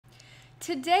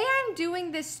Today I'm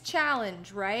doing this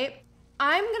challenge, right?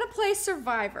 I'm gonna play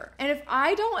Survivor, and if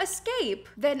I don't escape,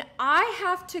 then I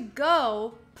have to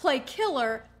go play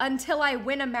Killer until I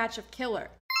win a match of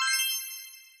Killer.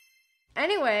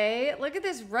 Anyway, look at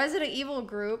this Resident Evil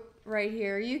group right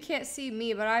here. You can't see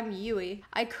me, but I'm Yui.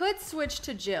 I could switch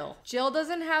to Jill. Jill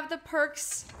doesn't have the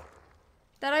perks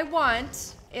that I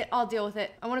want. I'll deal with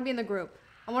it. I wanna be in the group.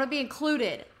 I wanna be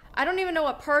included. I don't even know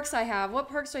what perks I have. What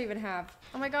perks do I even have?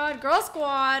 Oh my god, Girl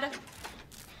Squad.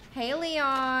 Hey,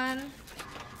 Leon.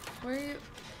 Where are you?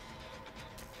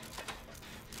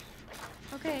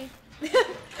 Okay.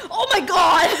 Oh my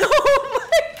god! Oh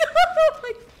my god! Oh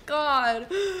my god!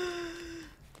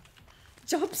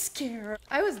 Jump scare.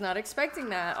 I was not expecting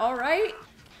that. All right.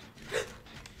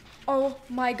 Oh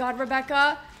my god,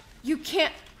 Rebecca. You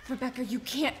can't, Rebecca, you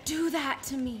can't do that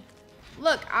to me.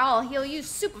 Look, I'll heal you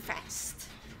super fast.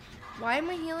 Why am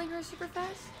I healing her super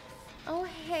fast? Oh,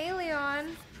 hey,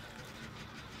 Leon.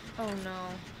 Oh, no.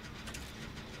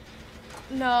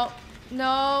 No.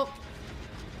 No.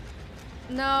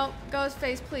 No.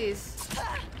 Ghostface, please.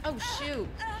 Oh, shoot.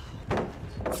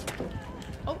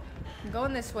 Oh, I'm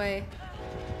going this way.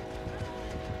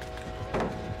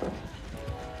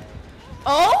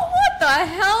 Oh, what the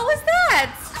hell was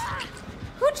that?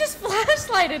 Who just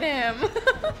flashlighted him?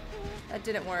 That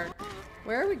didn't work.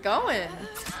 Where are we going?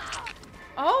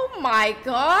 Oh my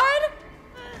god!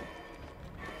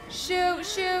 Shoot,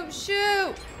 shoot,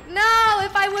 shoot! No!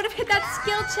 If I would have hit that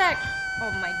skill check!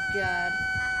 Oh my god.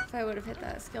 If I would have hit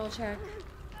that skill check.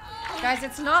 Guys,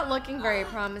 it's not looking very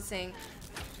promising.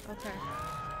 Okay.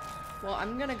 Well,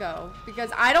 I'm gonna go. Because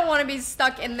I don't want to be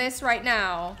stuck in this right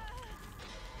now.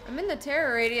 I'm in the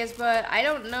terror radius, but I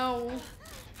don't know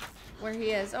where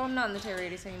he is. Oh, I'm not in the terror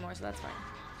radius anymore, so that's fine.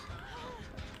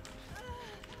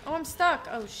 Oh, I'm stuck.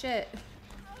 Oh, shit.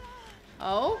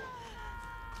 Oh?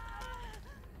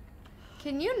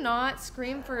 Can you not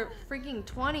scream for freaking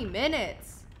 20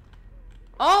 minutes?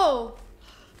 Oh!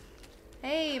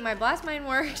 Hey, my blast mine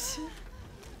worked.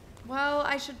 Well,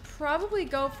 I should probably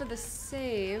go for the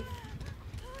save.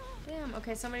 Damn,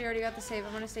 okay, somebody already got the save.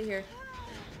 I'm gonna stay here.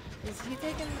 Is he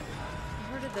taking...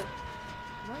 Where did the...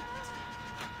 What?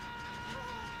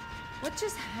 What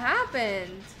just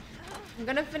happened? I'm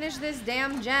gonna finish this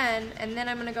damn gen, and then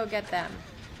I'm gonna go get them.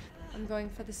 I'm going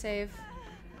for the save.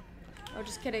 Oh,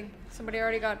 just kidding. Somebody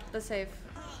already got the save.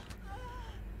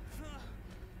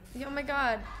 Oh my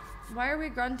god. Why are we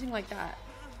grunting like that?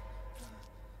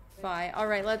 Bye.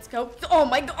 Alright, let's go. Oh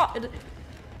my god!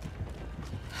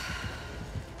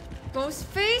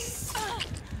 Ghostface?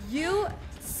 You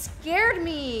scared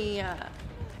me.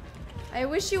 I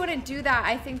wish you wouldn't do that.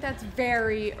 I think that's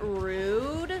very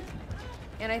rude.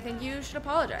 And I think you should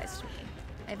apologize to me.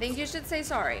 I think you should say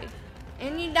sorry.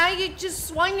 And now you just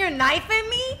swung your knife at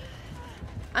me?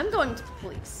 I'm going to the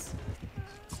police.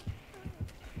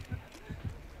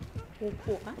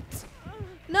 What?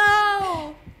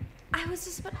 No! I was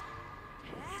just about...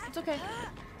 It's okay.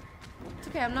 It's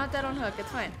okay, I'm not dead on hook.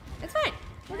 It's fine. It's fine.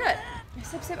 We're good.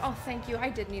 Sip, sip. Oh, thank you. I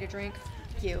did need a drink.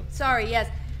 Thank you. Sorry, yes.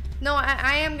 No,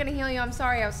 I am gonna heal you. I'm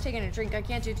sorry. I was taking a drink. I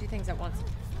can't do two things at once.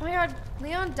 Oh my god.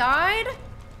 Leon died?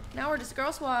 Now we're just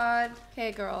Girl Squad.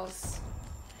 Okay, girls.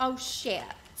 Oh, shit.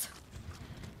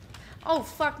 Oh,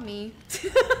 fuck me.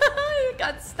 You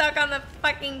got stuck on the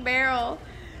fucking barrel.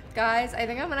 Guys, I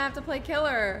think I'm gonna have to play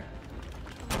Killer.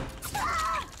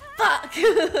 Fuck!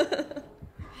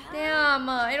 Damn,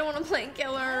 I don't want to play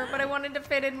Killer, but I wanted to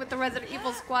fit in with the Resident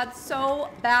Evil squad so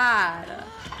bad.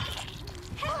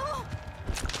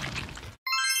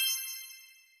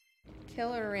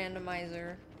 Killer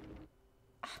randomizer.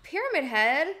 Oh, Pyramid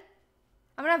Head?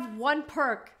 I'm gonna have one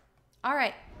perk.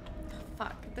 Alright.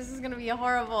 Fuck, this is gonna be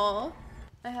horrible.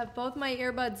 I have both my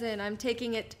earbuds in. I'm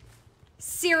taking it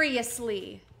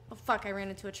seriously. Oh fuck, I ran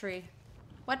into a tree.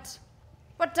 What?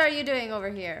 What are you doing over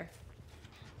here?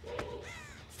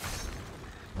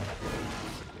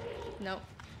 Nope.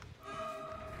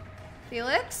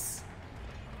 Felix?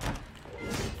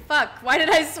 Fuck, why did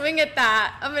I swing at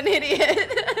that? I'm an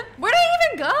idiot. Where'd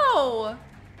I even go?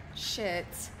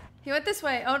 Shit. He went this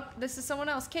way. Oh, this is someone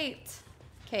else. Kate.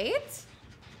 Kate?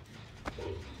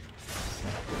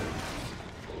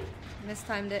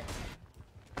 Mistimed it.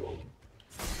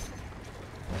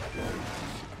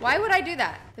 Why would I do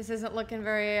that? This isn't looking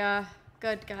very,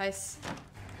 good, guys.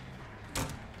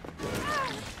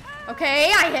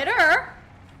 Okay, I hit her.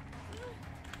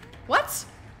 What?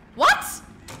 What?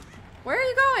 Where are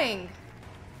you going?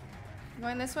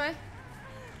 Going this way?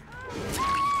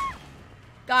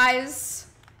 Guys.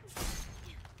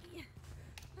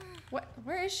 What?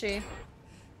 Where is she?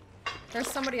 There's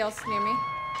somebody else near me.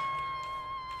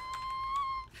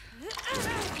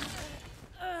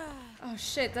 Oh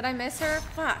shit, did I miss her?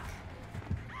 Fuck.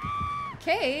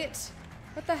 Kate,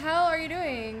 what the hell are you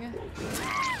doing?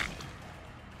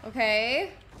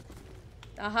 Okay.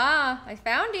 Aha, I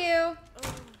found you.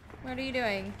 What are you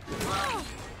doing?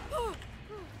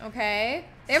 Okay.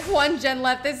 They have one gen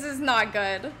left. This is not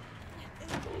good.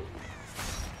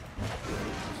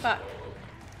 Fuck.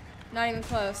 Not even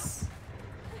close.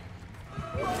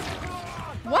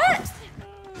 What?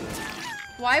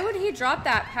 Why would he drop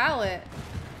that pallet?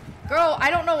 Girl, I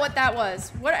don't know what that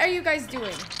was. What are you guys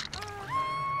doing?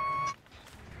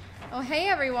 Oh, hey,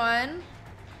 everyone.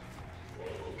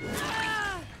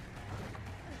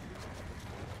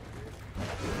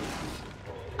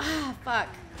 Ah, fuck.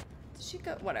 Did she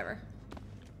go? Whatever.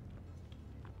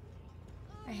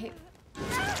 I hate...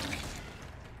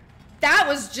 That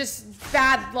was just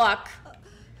bad luck.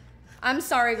 I'm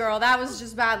sorry, girl. That was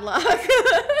just bad luck.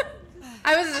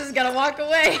 I was just gonna walk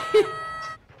away.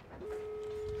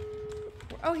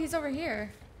 Oh, he's over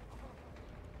here.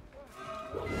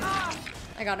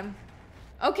 I got him.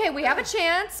 Okay, we have a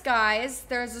chance, guys.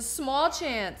 There's a small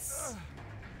chance.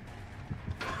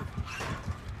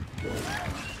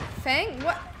 Fang?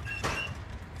 What?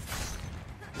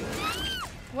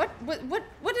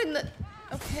 What in the...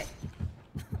 Okay.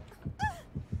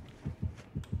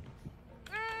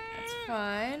 That's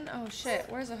fine. Oh, shit.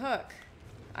 Where's a hook?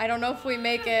 I don't know if we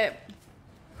make it.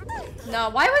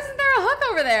 No, why wasn't there a hook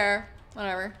over there?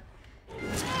 Whatever.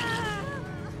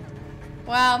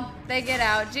 Well, they get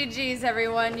out. GG's,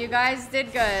 everyone. You guys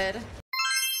did good.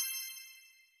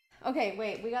 Okay,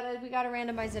 wait. We gotta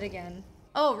randomize it again.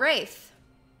 Oh, Wraith.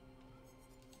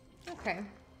 Okay.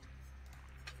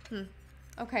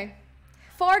 Okay.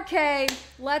 4K.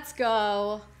 Let's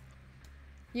go.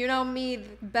 You know me,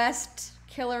 best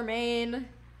killer main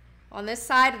on this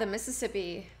side of the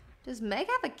Mississippi. Does Meg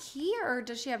have a key or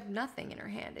does she have nothing in her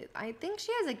hand? I think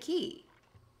she has a key.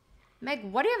 Meg,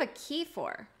 what do you have a key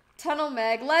for? Tunnel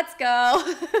Meg, let's go.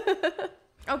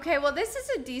 Okay, well this is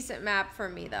a decent map for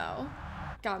me though.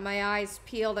 Got my eyes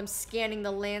peeled. I'm scanning the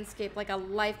landscape like a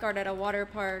lifeguard at a water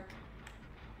park.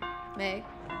 Meg.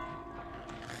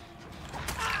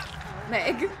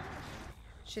 Meg.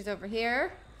 She's over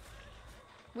here.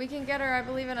 We can get her, I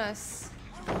believe in us.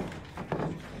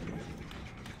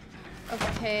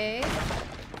 Okay.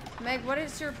 Meg, what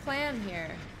is your plan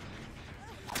here?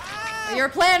 Your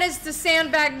plan is to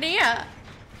sandbag Nia.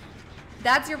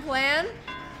 That's your plan?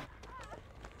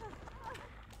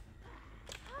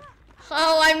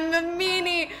 Oh, I'm a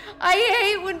meanie. I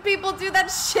hate when people do that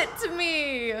shit to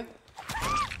me.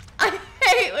 I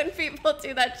hate when people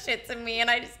do that shit to me and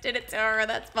I just did it to her.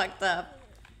 That's fucked up.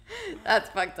 That's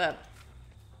fucked up.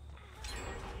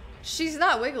 She's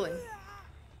not wiggling.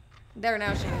 There,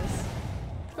 now she is.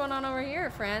 What's going on over here,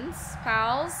 friends?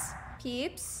 Pals?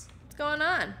 Peeps? What's going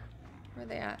on? Where are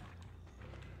they at?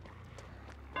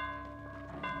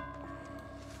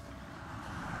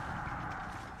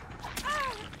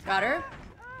 Got her.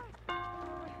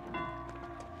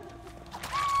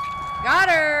 Got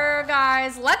her,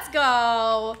 guys. Let's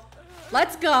go.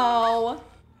 Let's go.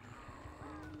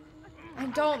 I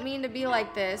don't mean to be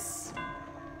like this.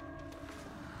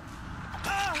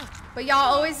 But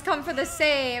y'all always come for the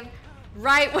save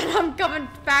right when I'm coming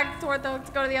back toward to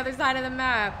go to the other side of the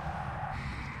map.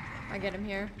 I get him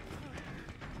here.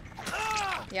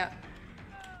 Yep.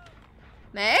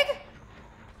 Meg?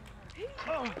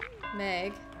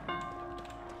 Meg.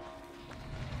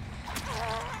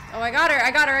 Oh, I got her.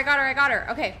 I got her. I got her. I got her.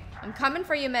 Okay. I'm coming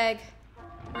for you, Meg.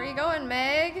 Where are you going,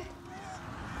 Meg?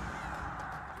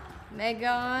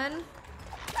 Megon.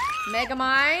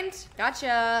 Megamind.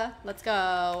 Gotcha. Let's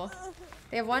go.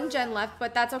 They have one gen left,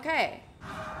 but that's okay.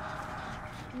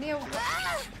 Nia.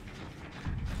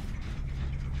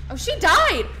 Oh, she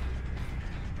died.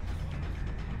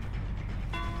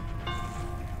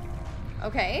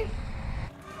 Okay.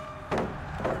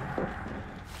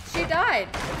 She died.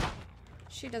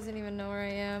 She doesn't even know where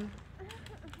I am.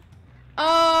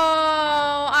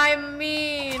 Oh, I'm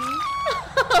mean.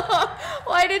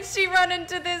 Why did she run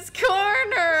into this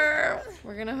corner?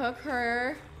 We're gonna hook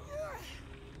her.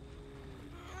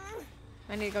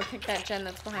 I need to go kick that gen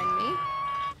that's behind me.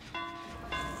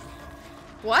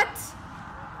 What?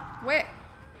 Wait.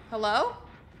 Hello?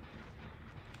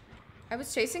 I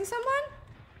was chasing someone?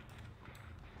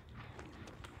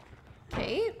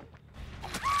 Kate?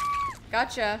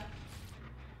 Gotcha.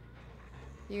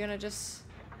 You gonna just...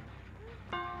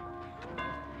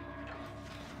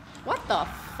 What the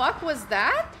fuck was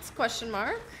that? Question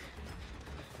mark.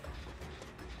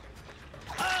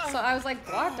 So I was like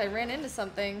blocked. I ran into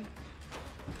something.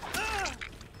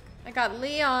 I got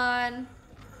Leon.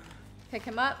 Pick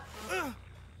him up.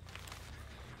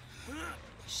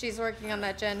 She's working on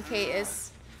that gen. Kate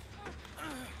is.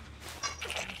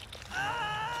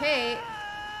 Kate.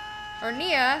 Or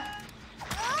Nia.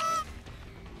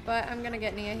 But I'm gonna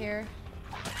get Nia here.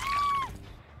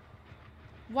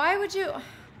 Why would you...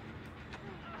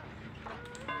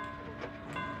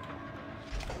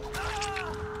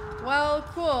 Well,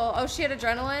 cool. Oh, she had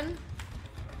adrenaline?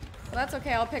 Well, that's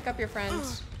okay. I'll pick up your friend.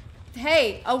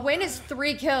 Hey, a win is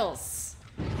 3 kills.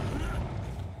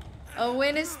 A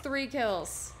win is 3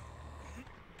 kills.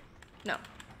 No.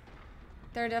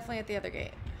 They're definitely at the other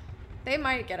gate. They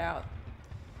might get out.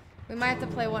 We might have to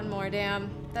play one more. Damn.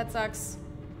 That sucks.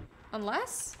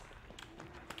 Unless...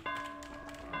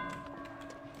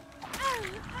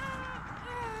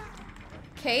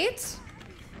 Kate?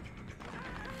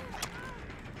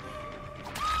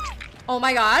 Oh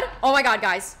my god. Oh my god,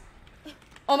 guys.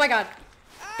 Oh my god.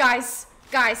 Guys.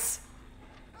 Guys.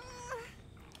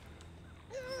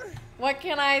 What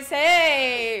can I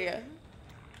say?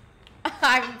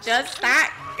 I'm just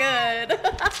that good.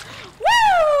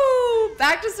 Woo!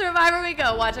 Back to Survivor we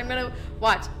go. Watch,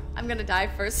 I'm gonna die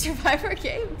first. Survivor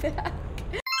game back.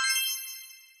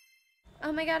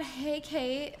 Oh my god, hey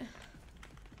Kate.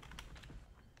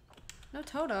 No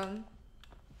totem.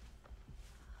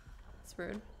 That's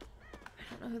rude.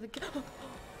 I don't know who the...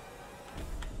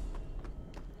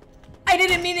 I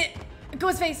didn't mean it!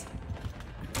 Ghostface!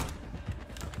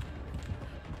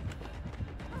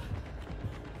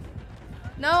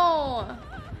 No!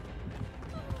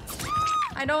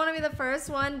 I don't want to be the first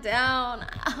one down.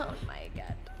 Oh my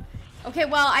god. Okay,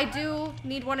 well, I do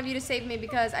need one of you to save me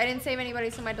because I didn't save anybody,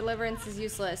 so my deliverance is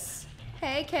useless.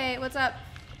 Hey, Kate, what's up?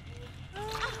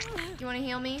 You want to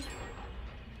heal me?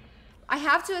 I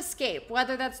have to escape,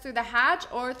 whether that's through the hatch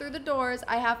or through the doors.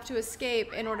 I have to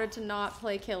escape in order to not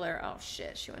play killer. Oh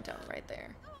shit, she went down right there.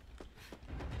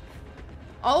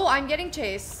 Oh, I'm getting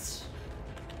chased.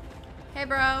 Hey,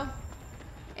 bro.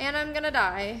 And I'm gonna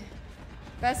die.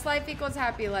 Best life equals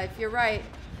happy life. You're right.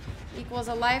 Equals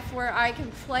a life where I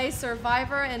can play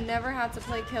Survivor and never have to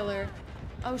play killer.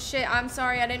 Oh shit, I'm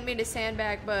sorry. I didn't mean to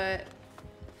sandbag, but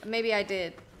maybe I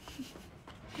did.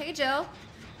 Hey, Jill.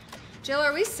 Jill,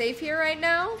 are we safe here right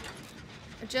now?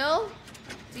 Jill,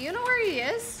 do you know where he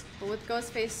is? But with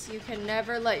Ghostface, you can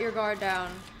never let your guard down.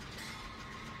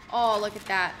 Oh, look at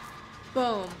that.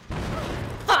 Boom.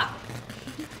 Fuck!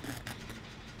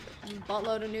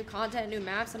 Buttload of new content, new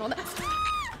maps, and all that.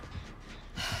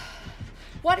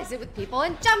 What is it with people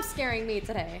and jump scaring me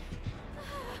today?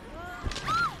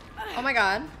 Oh my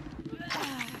god.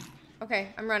 Okay,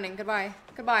 I'm running. Goodbye.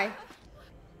 Goodbye.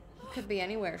 He could be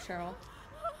anywhere, Cheryl.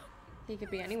 He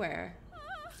could be anywhere.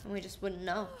 And we just wouldn't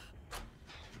know.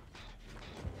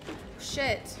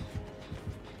 Shit.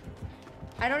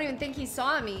 I don't even think he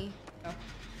saw me. Oh,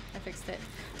 I fixed it.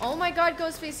 Oh my god,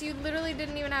 Ghostface, you literally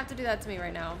didn't even have to do that to me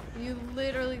right now. You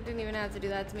literally didn't even have to do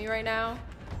that to me right now.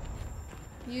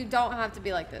 You don't have to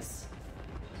be like this.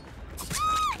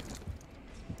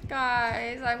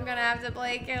 Guys, I'm gonna have to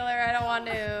play killer. I don't want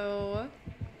to.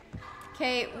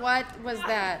 Kate, what was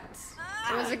that?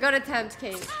 It was a good attempt,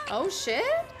 Kate. Oh, shit?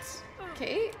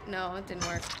 Kate? No, it didn't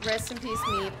work. Rest in peace,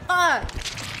 me. Fuck!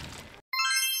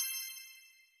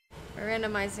 We're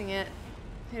randomizing it.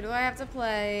 Who do I have to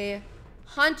play?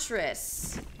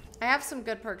 Huntress. I have some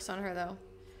good perks on her, though.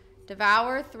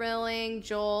 Devour, Thrilling,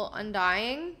 Joel,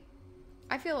 Undying.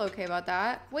 I feel okay about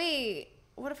that. Wait,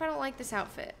 what if I don't like this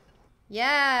outfit?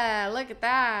 Yeah, look at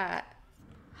that.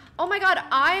 Oh my god,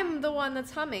 I'm the one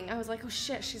that's humming. I was like, oh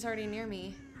shit, she's already near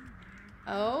me.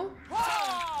 Oh?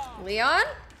 Leon?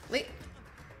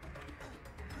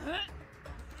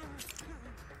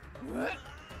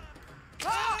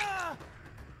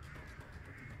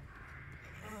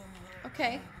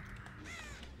 Okay.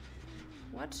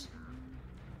 What?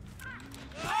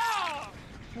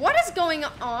 What is going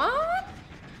on?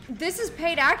 This is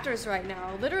paid actors right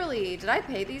now. Literally. Did I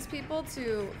pay these people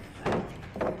to...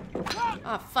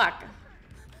 Oh, fuck.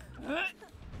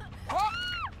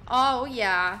 Oh,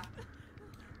 yeah.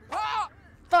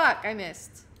 Fuck, I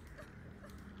missed.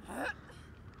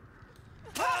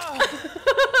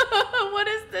 What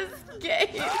is this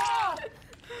game?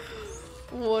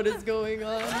 What is going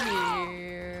on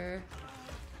here?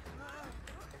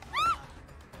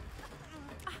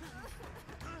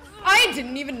 I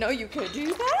didn't even know you could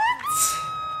do that?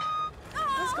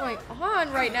 What's going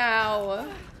on right now?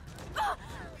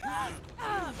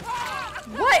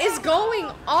 What is going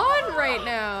on right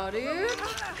now, dude?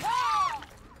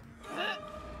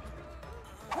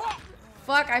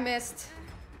 Fuck, I missed.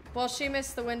 Well, she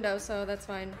missed the window, so that's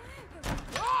fine.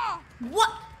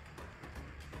 What?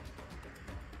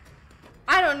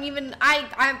 I don't don't even,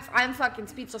 I'm fucking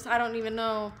speechless. I don't even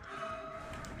know.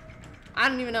 I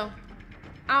don't even know.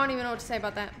 I don't even know what to say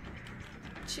about that.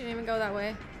 She didn't even go that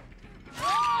way.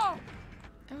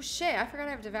 Oh shit, I forgot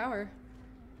I have Devour.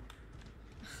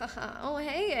 Oh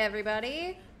hey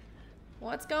everybody.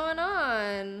 What's going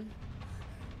on?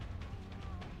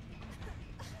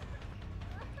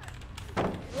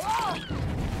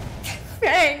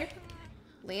 Bang!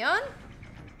 Leon?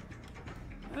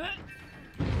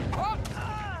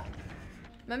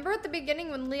 Remember at the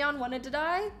beginning when Leon wanted to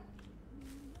die?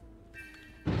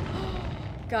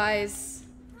 Guys,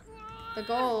 the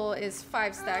goal is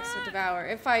 5 stacks of Devour.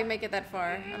 If I make it that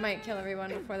far, I might kill everyone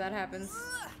before that happens.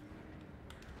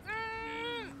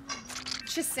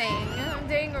 Just saying, I'm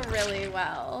doing really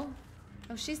well.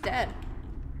 Oh, she's dead.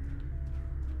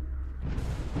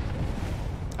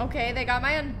 Okay, they got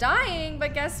my Undying,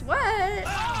 but guess what?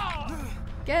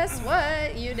 Guess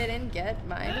what? You didn't get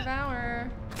my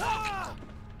Devour.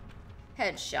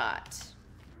 Headshot.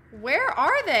 Where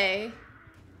are they?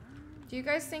 Do you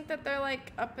guys think that they're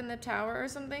like up in the tower or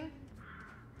something?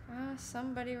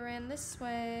 Somebody ran this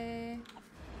way.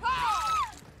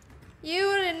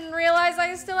 You didn't realize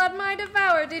I still had my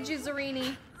Devour, did you,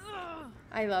 Zarini?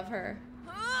 I love her.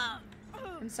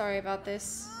 I'm sorry about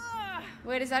this.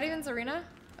 Wait, is that even Zarina?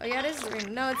 Oh yeah, it is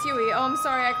Zarini. No, it's Yui. Oh, I'm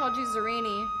sorry, I called you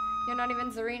Zarini. You're not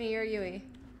even Zarini, you're Yui.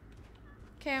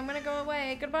 Okay, I'm gonna go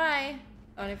away. Goodbye.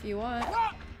 And if you want.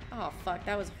 Oh, fuck,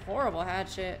 that was horrible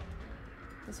hatchet.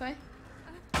 This way?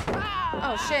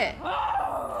 Oh, shit.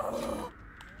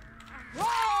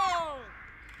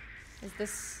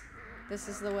 This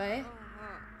is the way?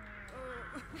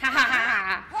 Ha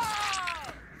ha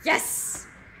ha! Yes!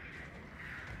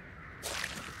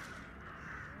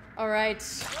 Alright.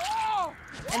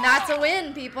 And that's a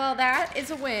win, people. That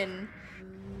is a win.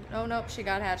 Oh, nope, she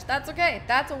got hatched. That's okay.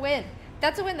 That's a win.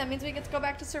 That's a win. That means we get to go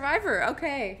back to Survivor.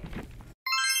 Okay.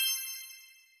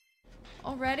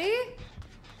 Already?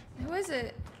 Who is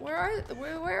it? Who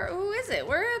is it?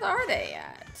 Where are they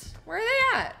at? Where are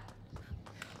they at?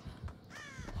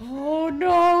 Oh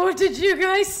no, did you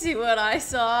guys see what I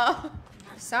saw?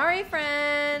 Sorry,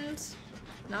 friend.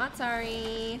 Not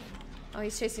sorry. Oh,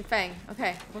 he's chasing Fang.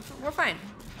 Okay, we're fine.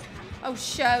 Oh,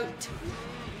 shoot.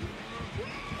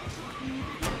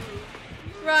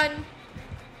 Run.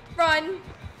 Run.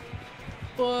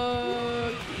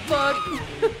 Fuck. Fuck.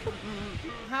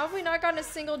 How have we not gotten a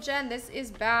single gen? This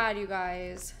is bad, you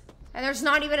guys. And there's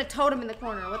not even a totem in the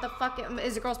corner. What the fuck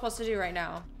is the girl supposed to do right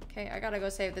now? Okay, I gotta go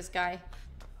save this guy.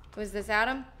 Was this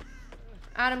Adam?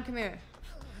 Adam, come here.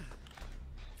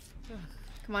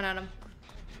 Come on, Adam.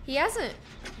 He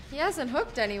hasn't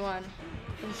hooked anyone.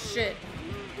 Oh shit.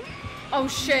 Oh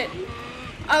shit.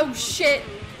 Oh shit.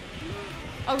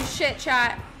 Oh shit,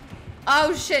 chat.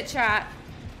 Oh shit, chat.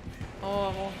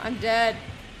 Oh, I'm dead.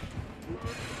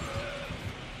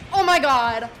 Oh my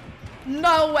god.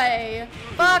 No way.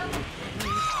 Fuck.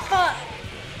 Fuck.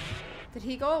 Did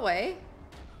he go away?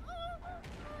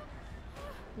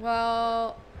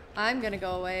 Well, I'm gonna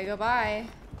go away. Goodbye.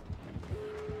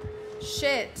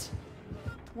 Shit.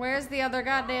 Where's the other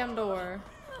goddamn door?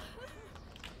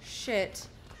 Shit.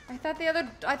 I thought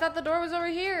the door was over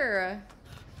here.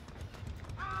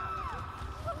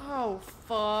 Oh,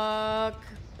 fuck.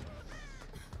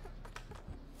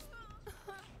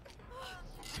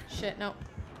 Shit, no.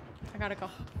 I gotta go.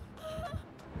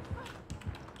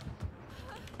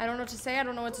 I don't know what to say. I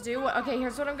don't know what to do. Okay,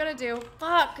 here's what I'm gonna do.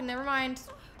 Fuck, never mind.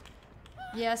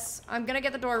 Yes, I'm gonna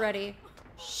get the door ready.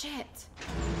 Shit.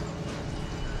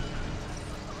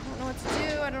 I don't know what to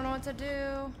do. I don't know what to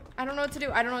do. I don't know what to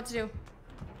do. I don't know what to do.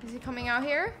 Is he coming out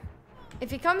here? If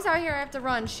he comes out here, I have to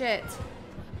run. Shit.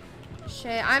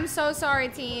 Shit. I'm so sorry,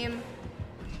 team.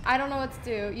 I don't know what to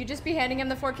do. You just be handing him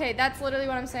the 4K. That's literally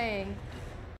what I'm saying.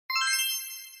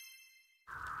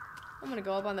 I'm gonna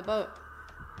go up on the boat.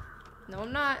 No,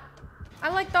 I'm not. I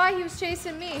like thought he was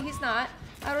chasing me. He's not.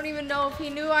 I don't even know if he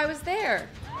knew I was there.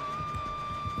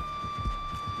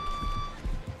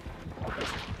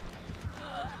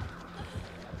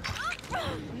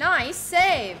 Nice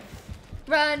save.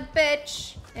 Run,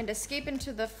 bitch. And escape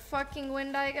into the fucking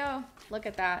wind I go. Look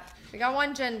at that. We got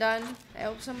 1 gen done. I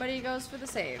hope somebody goes for the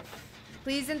save.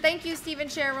 Please and thank you, Steve and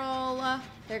Cheryl.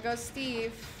 There goes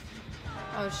Steve.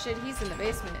 Oh shit, he's in the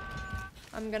basement.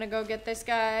 I'm gonna go get this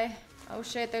guy. Oh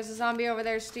shit, there's a zombie over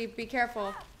there, Steve. Be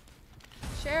careful.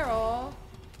 Cheryl.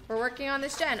 We're working on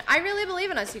this gen. I really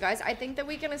believe in us, you guys. I think that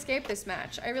we can escape this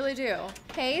match. I really do.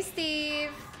 Hey, Steve.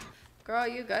 Girl,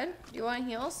 you good? Do you want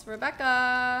heals?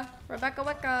 Rebecca. Rebecca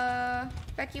Wecca.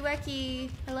 Becky Wecky.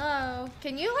 Hello.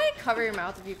 Can you, like, cover your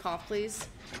mouth if you cough, please?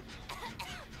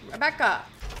 Rebecca.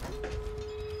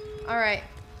 All right.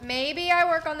 Maybe I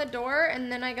work on the door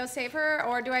and then I go save her,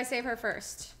 or do I save her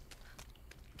first?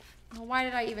 Well, why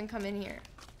did I even come in here?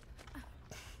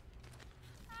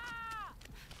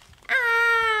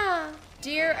 Ah!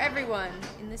 Dear everyone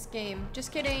in this game.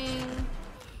 Just kidding.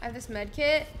 I have this med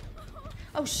kit.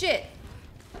 Oh shit.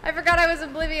 I forgot I was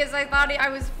oblivious. I thought I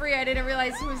was free. I didn't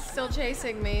realize he was still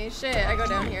chasing me. Shit, I go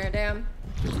down here. Damn.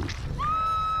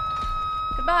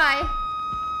 Goodbye.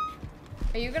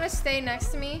 Are you gonna stay next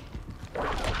to me?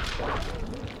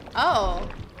 Oh,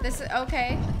 this is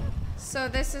okay. So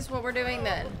this is what we're doing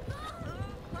then.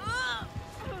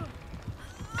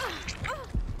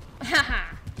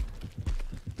 Haha.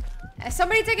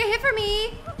 Somebody take a hit for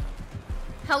me.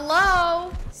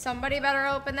 Hello? Somebody better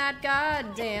open that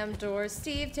goddamn door.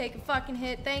 Steve, take a fucking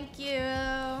hit. Thank you.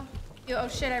 Oh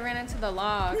shit, I ran into the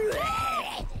log.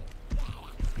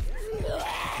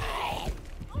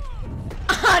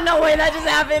 No way, that just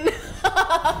happened.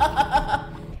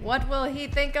 What will he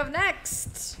think of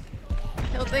next?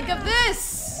 He'll think of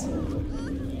this.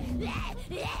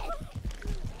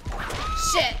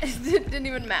 Shit, it didn't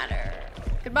even matter.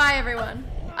 Goodbye, everyone.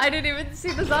 I didn't even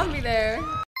see the zombie there.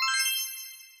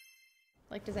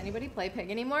 Like, does anybody play Pig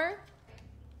anymore?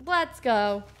 Let's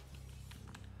go.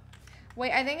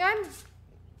 Wait, I think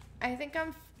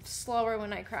I'm slower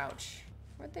when I crouch.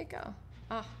 Where'd they go?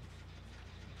 Ah,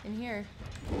 in here.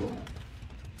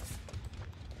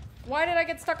 Why did I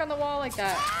get stuck on the wall like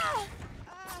that?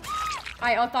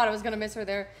 I thought I was gonna miss her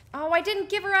there. Oh, I didn't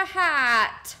give her a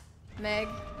hat. Meg,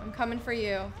 I'm coming for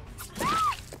you.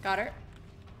 Got her.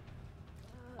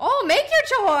 Oh, make your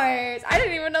choice. I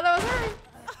didn't even know that was her.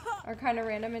 Are kind of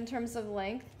random in terms of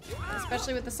length,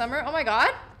 especially with the summer. Oh my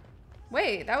god.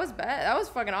 Wait, that was bad. That was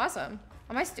fucking awesome.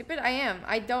 Am I stupid? I am.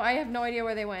 I have no idea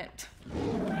where they went.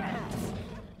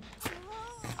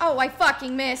 Oh, I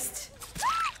fucking missed.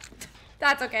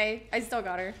 That's okay. I still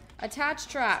got her. Attach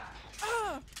trap.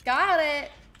 Got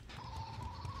it.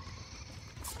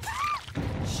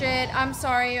 Shit, I'm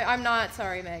sorry. I'm not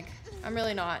sorry, Meg. I'm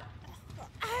really not.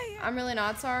 I'm really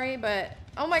not sorry, but...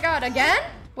 Oh my god, again?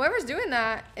 Whoever's doing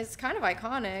that is kind of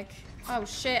iconic. Oh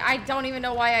shit, I don't even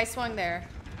know why I swung there.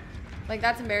 Like,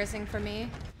 that's embarrassing for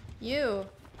me. You.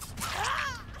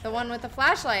 The one with the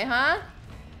flashlight, huh?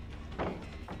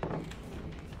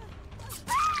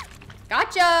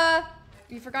 Gotcha!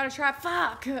 You forgot a trap.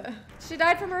 Fuck! She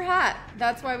died from her hat.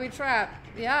 That's why we trap.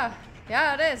 Yeah.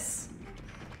 Yeah, it is.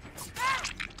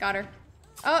 Got her.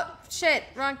 Oh, shit.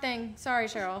 Wrong thing. Sorry,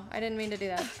 Cheryl. I didn't mean to do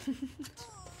that.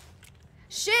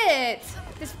 Shit!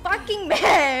 This fucking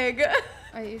Meg!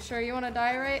 Are you sure you want to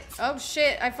die right? Oh,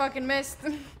 shit. I fucking missed.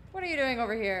 What are you doing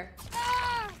over here?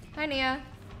 Hi, Nia.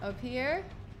 Up here.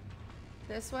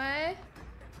 This way.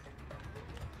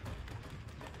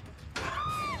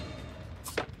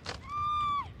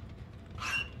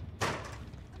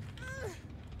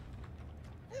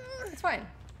 It's fine.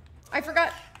 I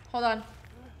forgot. Hold on.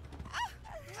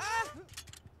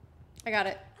 I got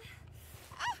it.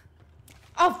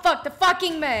 Oh, fuck. The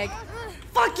fucking Meg.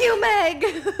 Fuck you, Meg.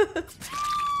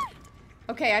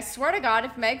 Okay, I swear to God,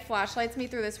 if Meg flashlights me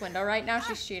through this window right now,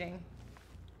 she's cheating.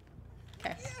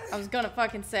 Okay. I was gonna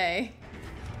fucking say.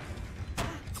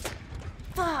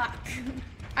 Fuck.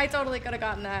 I totally could have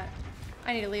gotten that.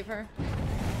 I need to leave her.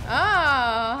 Oh,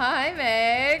 hi,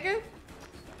 Meg.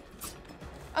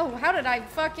 Oh, how did I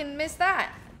fucking miss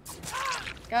that?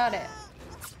 Got it.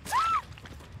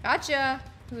 Gotcha.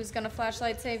 Who's gonna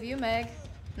flashlight save you, Meg?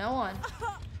 No one.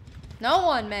 No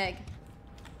one, Meg.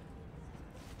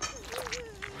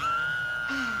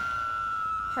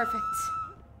 Perfect.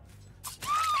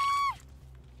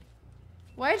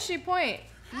 Why did she point?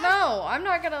 No, I'm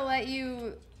not gonna let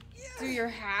you do your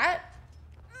hat.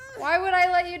 Why would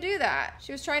I let you do that?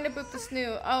 She was trying to boop the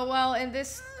snoo. Oh, well, in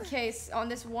this case, on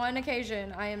this one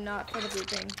occasion, I am not for the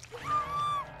booping.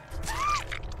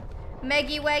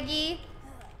 Meggy Weggy.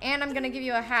 And I'm gonna give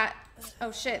you a hat.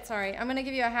 Oh shit, sorry. I'm gonna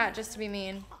give you a hat just to be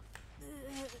mean.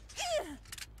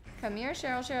 Come here,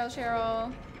 Cheryl, Cheryl,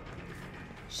 Cheryl.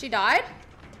 She died?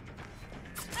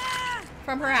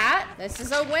 From her hat? This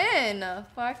is a win.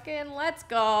 Fucking let's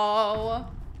go.